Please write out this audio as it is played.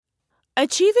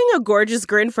Achieving a gorgeous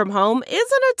grin from home isn't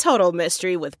a total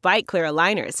mystery with Bite Clear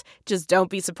aligners. Just don't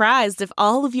be surprised if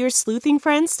all of your sleuthing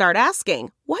friends start asking,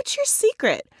 "What's your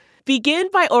secret?" Begin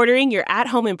by ordering your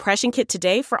at-home impression kit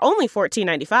today for only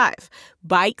 $14.95.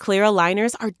 Bite Clear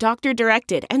aligners are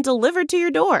doctor-directed and delivered to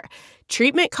your door.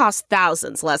 Treatment costs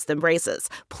thousands less than braces.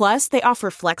 Plus, they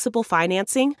offer flexible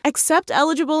financing, accept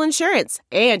eligible insurance,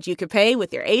 and you can pay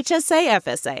with your HSA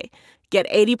FSA. Get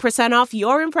 80% off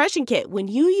your impression kit when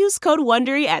you use code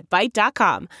WONDERY at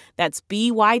Byte.com. That's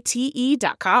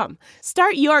BYTE.com.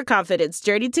 Start your confidence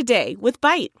journey today with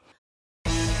Byte.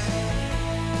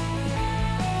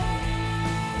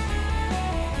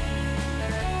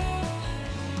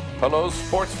 Hello,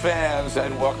 sports fans,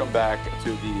 and welcome back to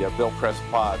the Bill Press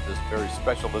Pod, this very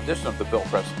special edition of the Bill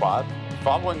Press Pod,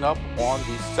 following up on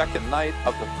the second night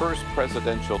of the first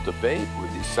presidential debate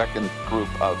with the second group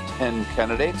of 10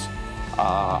 candidates.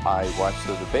 I watched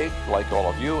the debate, like all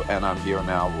of you, and I'm here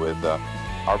now with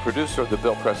our producer of the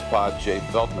Bill Press Pod, Jay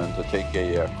Feldman, to take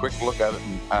a quick look at it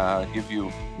and give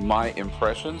you my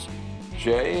impressions.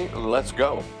 Jay, let's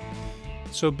go.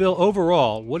 So, Bill,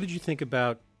 overall, what did you think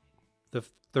about the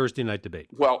Thursday night debate?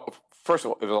 Well, first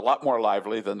of all, it was a lot more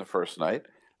lively than the first night.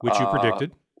 Which you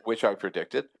predicted. Which I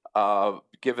predicted,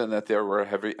 given that there were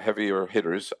heavier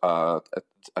hitters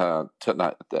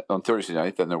tonight, on Thursday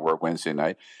night than there were Wednesday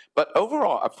night. But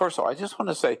overall, first of all, I just want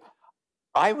to say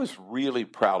I was really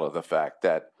proud of the fact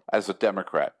that, as a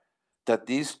Democrat, that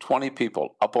these 20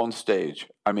 people up on stage,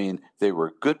 I mean, they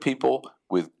were good people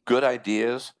with good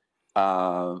ideas,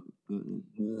 no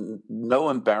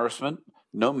embarrassment,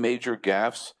 no major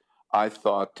gaffes. I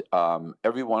thought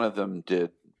every one of them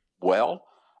did well.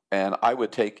 And I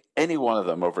would take any one of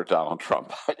them over Donald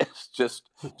Trump. just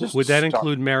would that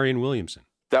include Marianne Williamson?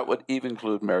 That would even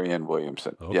include Marianne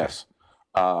Williamson, okay. Yes,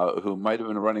 who might have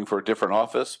been running for a different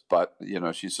office, but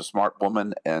she's a smart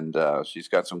woman and she's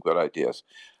got some good ideas.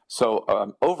 So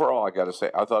overall, I got to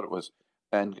say, I thought it was,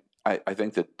 and I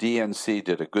think the DNC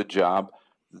did a good job.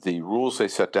 The rules they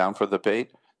set down for the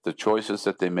debate, the choices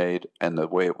that they made, and the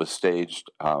way it was staged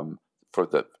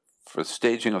for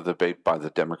staging of the debate by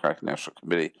the Democratic National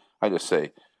Committee, I just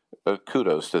say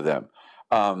kudos to them.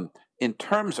 In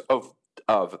terms of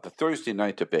the Thursday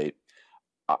night debate,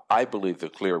 I believe the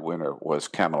clear winner was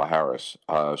Kamala Harris.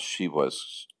 She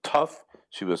was tough.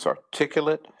 She was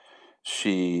articulate.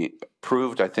 She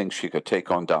proved, I think, she could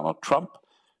take on Donald Trump.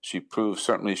 She proved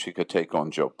certainly she could take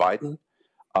on Joe Biden.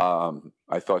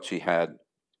 I thought she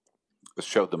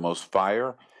showed the most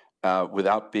fire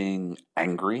without being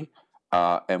angry.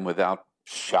 And without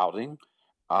shouting.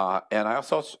 And I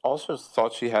also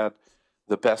thought she had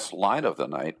the best line of the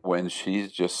night when she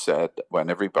just said,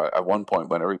 at one point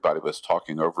when everybody was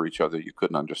talking over each other, you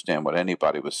couldn't understand what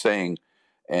anybody was saying.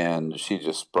 And she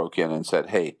just broke in and said,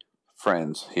 "Hey,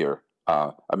 friends here,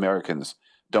 Americans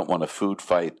don't want a food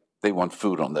fight. They want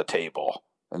food on the table,"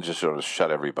 and just sort of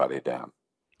shut everybody down.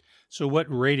 So what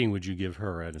rating would you give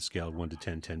her on a scale of 1 to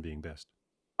 10, 10 being best?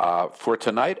 For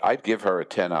tonight, I'd give her a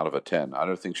 10 out of a 10. I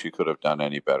don't think she could have done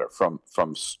any better. From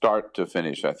start to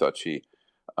finish, I thought she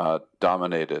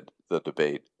dominated the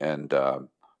debate. And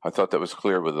I thought that was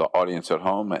clear with the audience at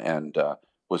home and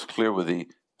was clear with the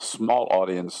small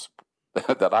audience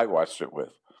that I watched it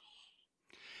with.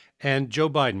 And Joe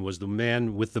Biden was the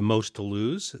man with the most to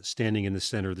lose, standing in the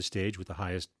center of the stage with the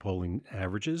highest polling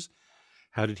averages.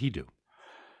 How did he do?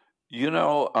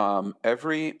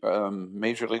 Every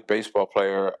Major League Baseball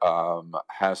player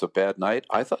has a bad night.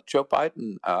 I thought Joe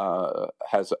Biden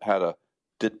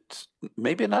did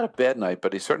maybe not a bad night,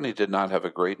 but he certainly did not have a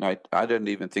great night. I didn't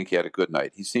even think he had a good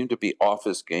night. He seemed to be off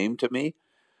his game to me.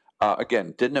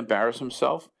 Again, didn't embarrass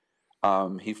himself.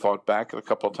 He fought back a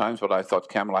couple of times, but I thought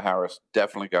Kamala Harris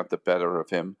definitely got the better of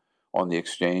him on the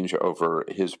exchange over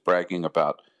his bragging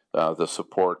about the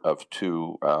support of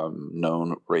two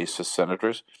known racist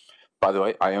senators. By the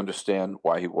way, I understand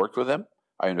why he worked with them.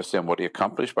 I understand what he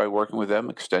accomplished by working with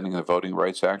them, extending the Voting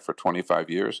Rights Act for 25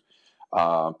 years.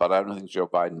 But I don't think Joe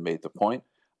Biden made the point.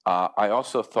 I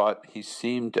also thought he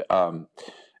seemed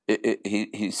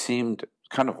he seemed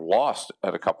kind of lost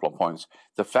at a couple of points.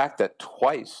 The fact that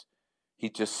twice he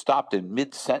just stopped in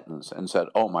mid-sentence and said,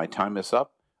 "Oh, my time is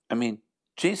up." I mean,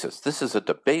 Jesus, this is a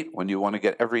debate when you want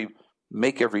to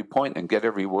make every point and get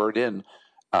every word in,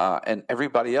 and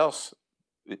everybody else.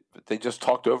 They just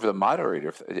talked over the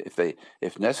moderator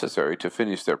if necessary to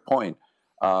finish their point.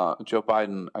 Joe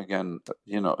Biden again,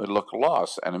 it looked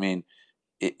lost. And I mean,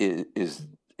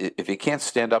 if he can't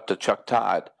stand up to Chuck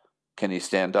Todd, can he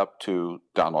stand up to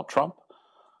Donald Trump?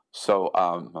 So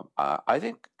I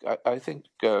think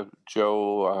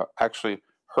Joe actually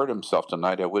hurt himself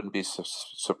tonight, I wouldn't be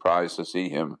surprised to see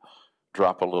him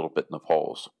drop a little bit in the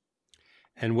polls.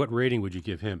 And what rating would you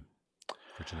give him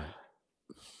for tonight?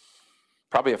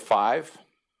 Probably a 5.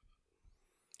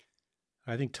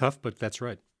 I think tough, but that's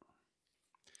right.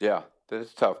 Yeah,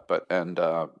 it's tough. But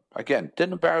again,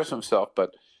 didn't embarrass himself.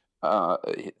 But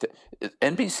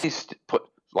NBC put,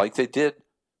 like they did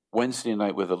Wednesday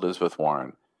night with Elizabeth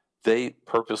Warren, they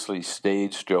purposely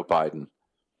staged Joe Biden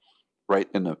right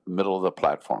in the middle of the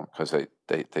platform because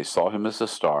they saw him as a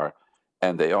star,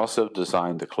 and they also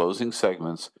designed the closing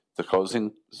segments, the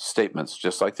closing statements,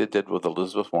 just like they did with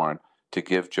Elizabeth Warren, to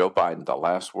give Joe Biden the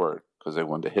last word because they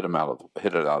wanted to hit it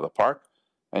out of the park,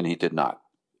 and he did not.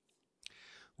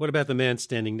 What about the man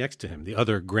standing next to him, the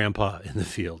other grandpa in the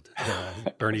field,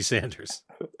 Bernie Sanders?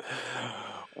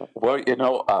 Well,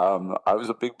 I was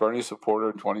a big Bernie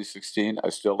supporter in 2016. I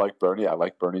still like Bernie. I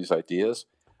like Bernie's ideas.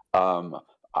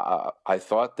 I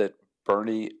thought that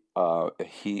Bernie,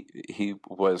 he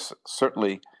was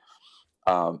certainly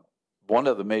one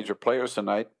of the major players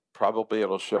tonight. Probably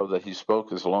it'll show that he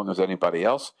spoke as long as anybody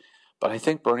else. But I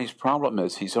think Bernie's problem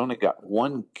is he's only got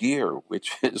one gear,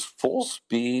 which is full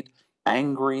speed,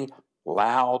 angry,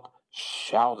 loud,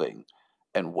 shouting,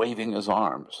 and waving his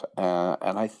arms.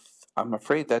 And I'm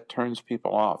afraid that turns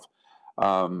people off.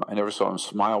 I never saw him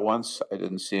smile once. I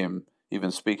didn't see him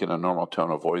even speak in a normal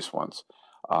tone of voice once.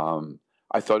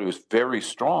 I thought he was very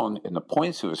strong in the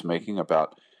points he was making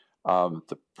about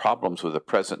the problems with the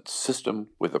present system,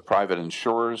 with the private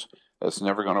insurers. That's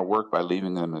never going to work by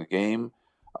leaving them in the game.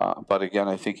 But again,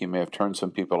 I think he may have turned some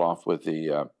people off with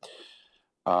the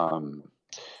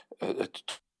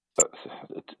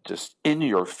just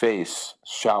in-your-face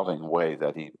shouting way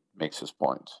that he makes his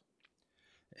points.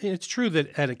 It's true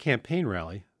that at a campaign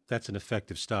rally, that's an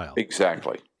effective style.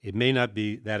 Exactly. It may not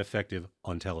be that effective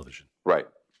on television. Right.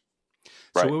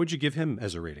 So what would you give him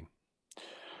as a rating?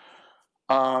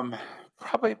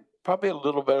 Probably a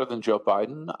little better than Joe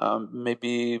Biden.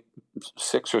 Maybe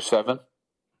 6 or 7.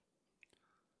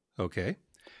 Okay.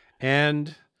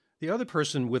 And the other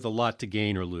person with a lot to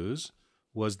gain or lose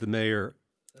was the mayor,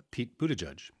 Pete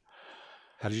Buttigieg.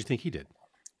 How did you think he did?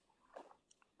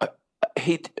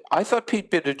 I thought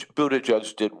Pete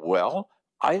Buttigieg did well.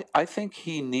 I think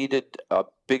he needed a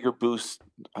bigger boost.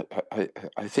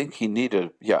 I think he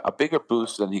needed, a bigger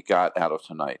boost than he got out of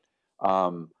tonight.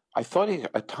 I thought he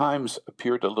at times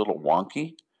appeared a little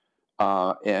wonky,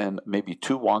 and maybe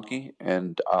too wonky,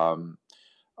 and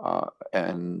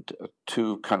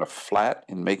too kind of flat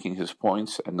in making his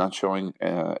points and not showing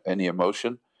any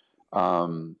emotion.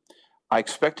 I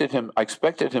expected him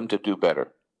to do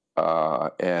better,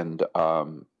 and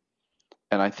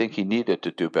I think he needed to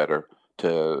do better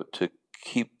to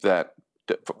keep that,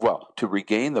 to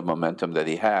regain the momentum that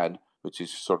he had, which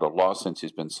he's sort of lost since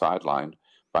he's been sidelined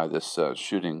by this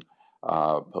shooting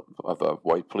of a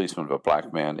white policeman of a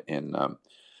black man in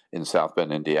South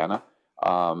Bend, Indiana.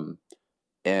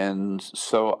 And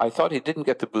so I thought he didn't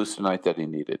get the boost tonight that he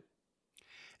needed.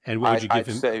 And what would you give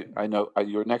him? I'd say, I know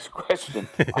your next question,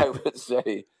 I would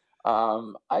say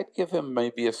I'd give him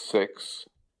maybe a 6.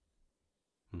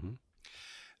 Mm-hmm.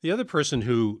 The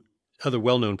other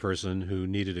well-known person who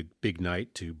needed a big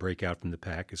night to break out from the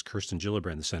pack is Kirsten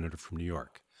Gillibrand, the senator from New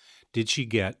York. Did she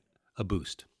get a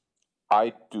boost?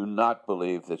 I do not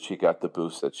believe that she got the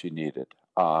boost that she needed.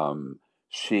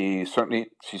 She certainly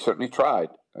tried.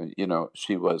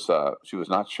 She was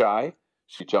not shy.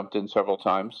 She jumped in several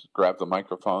times, grabbed the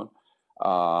microphone,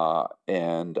 but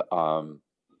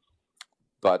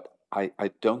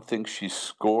I don't think she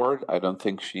scored. I don't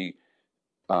think she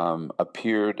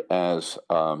appeared as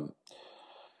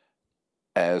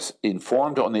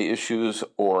informed on the issues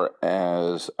or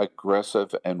as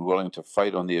aggressive and willing to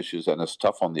fight on the issues and as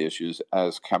tough on the issues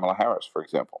as Kamala Harris, for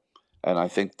example. And I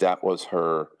think that was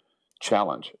her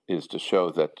challenge, is to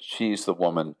show that she's the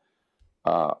woman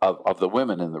of the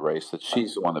women in the race, that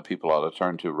she's the one that people ought to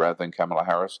turn to rather than Kamala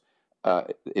Harris.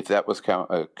 If that was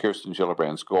Kirsten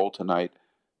Gillibrand's goal tonight,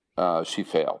 she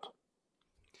failed.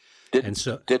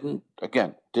 Didn't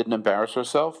embarrass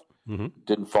herself, mm-hmm.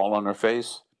 didn't fall on her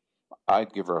face.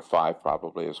 I'd give her a 5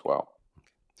 probably as well.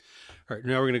 All right,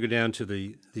 now we're going to go down to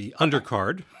the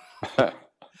undercard.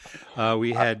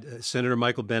 We had Senator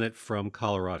Michael Bennet from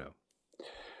Colorado.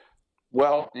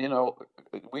 Well,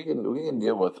 we can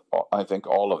deal with, I think,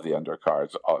 all of the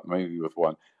undercards, maybe with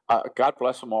one. God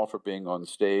bless them all for being on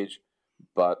stage,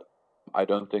 but I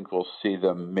don't think we'll see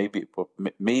them. Maybe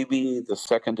the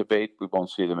second debate, we won't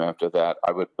see them after that.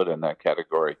 I would put in that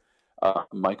category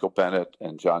Michael Bennet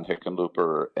and John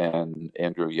Hickenlooper and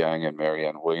Andrew Yang and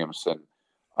Marianne Williamson.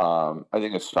 I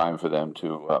think it's time for them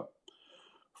to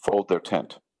fold their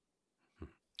tent.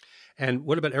 And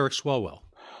what about Eric Swalwell?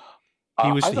 I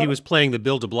He was playing the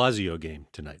Bill de Blasio game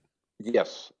tonight.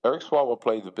 Yes, Eric Swalwell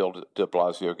played the Bill de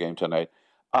Blasio game tonight.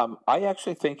 I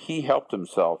actually think he helped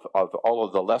himself. Of all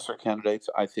of the lesser candidates,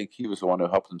 I think he was the one who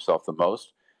helped himself the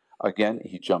most. Again,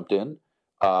 he jumped in.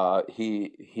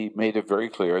 He made it very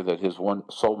clear that his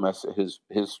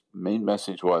his main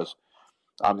message was,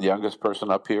 "I'm the youngest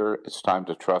person up here. It's time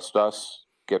to trust us.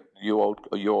 Get you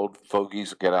old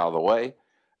fogies, get out of the way,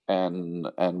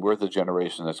 and we're the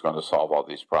generation that's going to solve all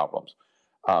these problems."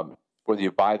 Whether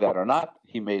you buy that or not,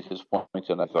 he made his point,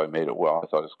 and I thought he made it well. I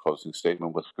thought his closing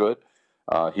statement was good.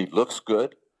 He looks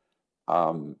good.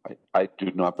 I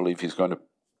do not believe he's going to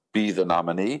be the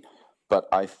nominee, but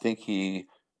I think he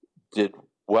did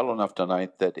well enough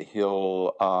tonight that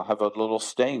he'll have a little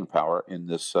staying power in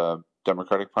this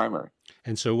Democratic primary.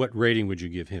 And so what rating would you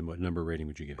give him? What number rating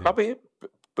would you give him? Probably,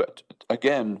 but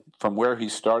again, from where he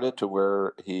started to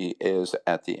where he is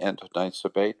at the end of tonight's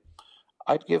debate,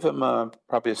 I'd give him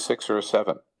probably a 6 or a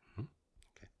 7. Okay.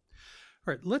 All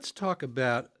right. Let's talk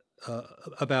about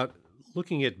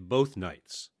looking at both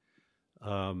nights.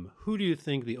 Who do you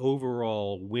think the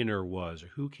overall winner was, or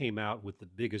who came out with the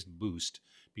biggest boost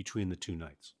between the two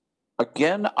nights?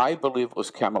 Again, I believe it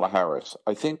was Kamala Harris.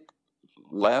 I think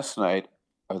last night,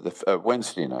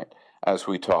 Wednesday night, as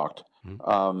we talked,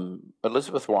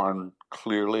 Elizabeth Warren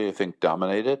clearly, I think,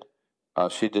 dominated.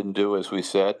 She didn't do, as we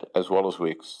said, as well as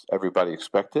everybody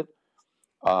expected.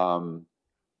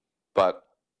 But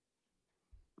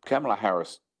Kamala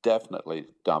Harris definitely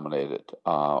dominated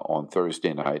on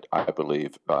Thursday night, I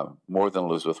believe, more than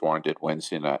Elizabeth Warren did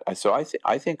Wednesday night. So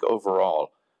I think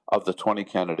overall, of the 20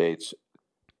 candidates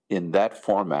in that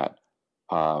format,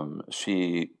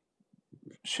 she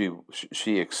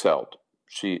excelled.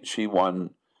 She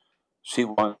won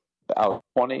out of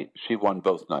 20. She won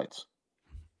both nights.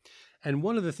 And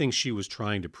one of the things she was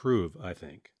trying to prove, I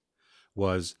think,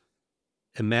 was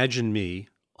imagine me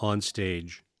on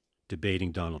stage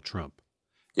debating Donald Trump.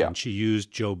 Yeah. And she used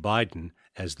Joe Biden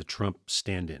as the Trump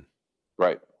stand-in.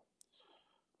 Right.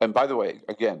 And by the way,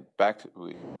 again,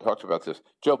 we talked about this.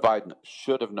 Joe Biden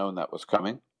should have known that was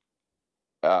coming.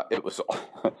 It was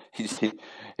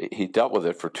he dealt with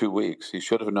it for 2 weeks. He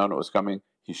should have known it was coming.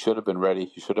 He should have been ready.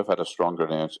 He should have had a stronger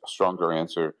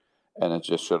answer, and it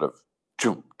just should have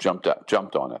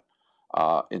jumped on it.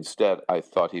 Instead, I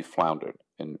thought he floundered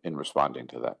in responding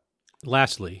to that.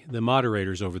 Lastly, the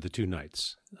moderators over the two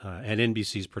nights and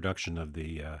NBC's production of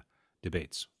the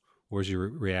debates. Where's your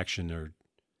reaction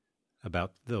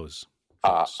about those?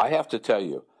 I have to tell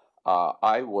you,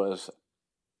 I was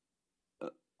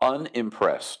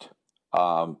unimpressed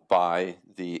by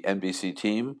the NBC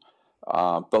team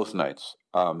both nights.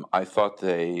 I thought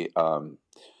they,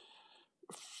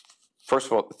 first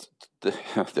of all,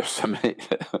 there's so many,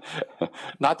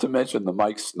 not to mention the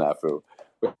mic snafu.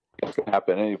 It can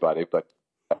happen to anybody, but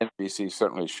NBC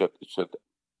certainly should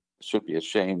be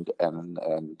ashamed, and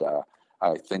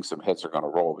I think some heads are going to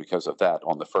roll because of that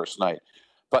on the first night.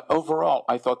 But overall,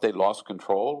 I thought they lost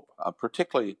control,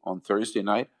 particularly on Thursday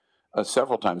night.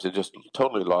 Several times they just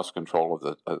totally lost control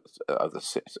of the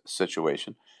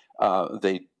situation.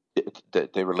 They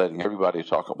were letting everybody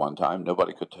talk at one time.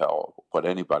 Nobody could tell what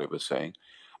anybody was saying.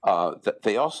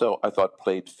 They also, I thought,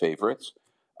 played favorites.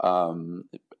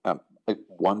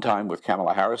 One time with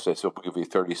Kamala Harris, they said, we'll give you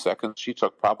 30 seconds. She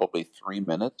took probably 3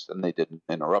 minutes, and they didn't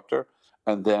interrupt her.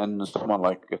 And then someone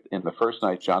like in the first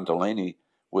night, John Delaney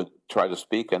would try to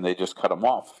speak, and they just cut him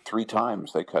off. 3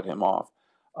 times they cut him off.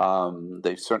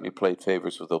 They certainly played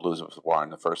favorites with Elizabeth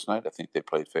Warren the first night. I think they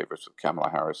played favorites with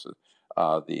Kamala Harris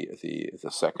the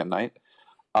second night.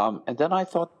 And then I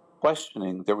thought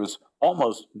questioning, there was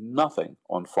almost nothing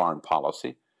on foreign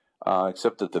policy,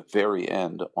 except at the very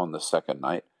end on the second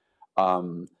night.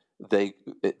 They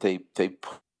put the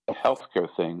healthcare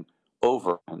thing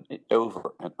over and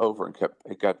over and over, and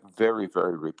it got very,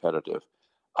 very repetitive.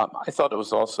 I thought it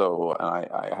was also, and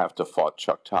I have to fault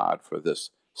Chuck Todd for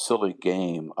this silly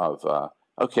game of,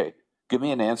 okay, give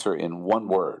me an answer in 1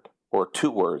 word or 2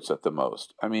 words at the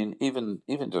most. I mean, even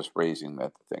just raising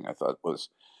that thing, I thought was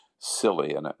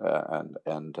silly and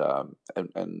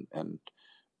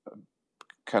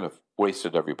kind of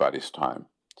wasted everybody's time.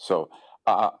 So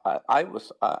I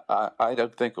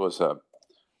don't think it was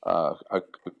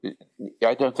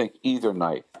I don't think either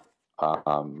night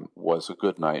was a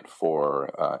good night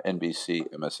for NBC,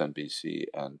 MSNBC,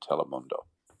 and Telemundo.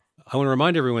 I want to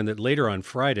remind everyone that later on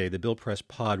Friday, the Bill Press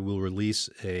Pod will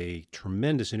release a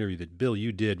tremendous interview that, Bill,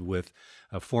 you did with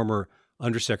a former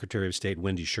Undersecretary of State,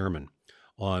 Wendy Sherman,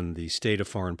 on the state of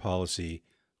foreign policy,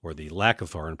 or the lack of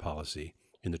foreign policy,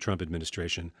 in the Trump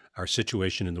administration, our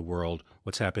situation in the world,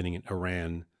 what's happening in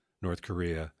Iran, North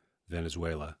Korea,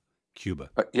 Venezuela, Cuba.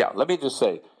 Let me just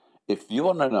say, if you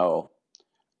want to know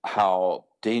how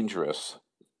dangerous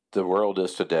the world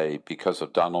is today because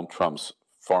of Donald Trump's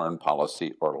foreign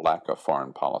policy or lack of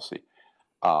foreign policy,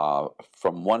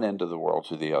 from one end of the world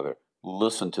to the other,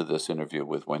 listen to this interview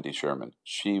with Wendy Sherman.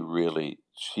 She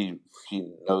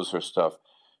knows her stuff.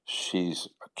 She's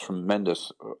a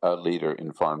tremendous leader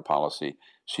in foreign policy.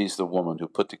 She's the woman who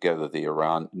put together the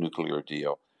Iran nuclear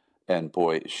deal. And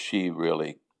boy, she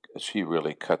really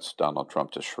cuts Donald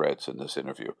Trump to shreds in this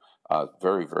interview.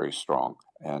 Very, very strong.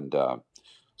 And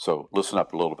so listen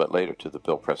up a little bit later to the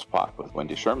Bill Press Pod with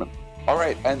Wendy Sherman. All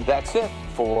right, and that's it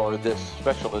for this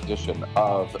special edition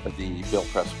of the Bill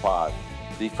Press Pod.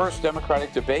 The first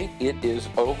Democratic debate, it is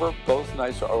over. Both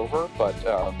nights are over, but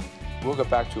we'll get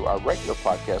back to our regular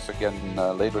podcast again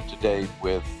later today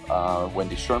with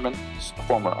Wendy Sherman,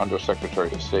 former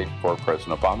Undersecretary of State for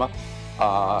President Obama.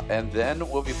 And then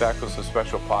we'll be back with some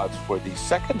special pods for the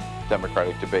second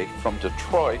Democratic debate from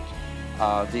Detroit,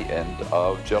 the end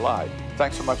of July.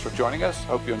 Thanks so much for joining us.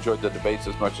 Hope you enjoyed the debates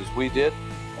as much as we did.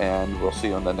 And we'll see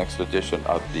you on the next edition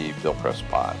of the Bill Press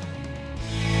Pod.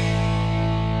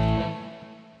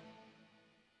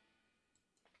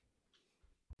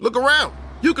 Look around.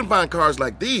 You can find cars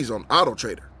like these on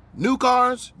AutoTrader. New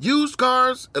cars, used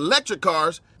cars, electric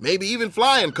cars, maybe even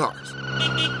flying cars.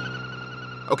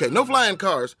 Okay, no flying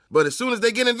cars, but as soon as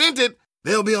they get invented,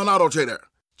 they'll be on AutoTrader.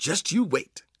 Just you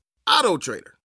wait. AutoTrader.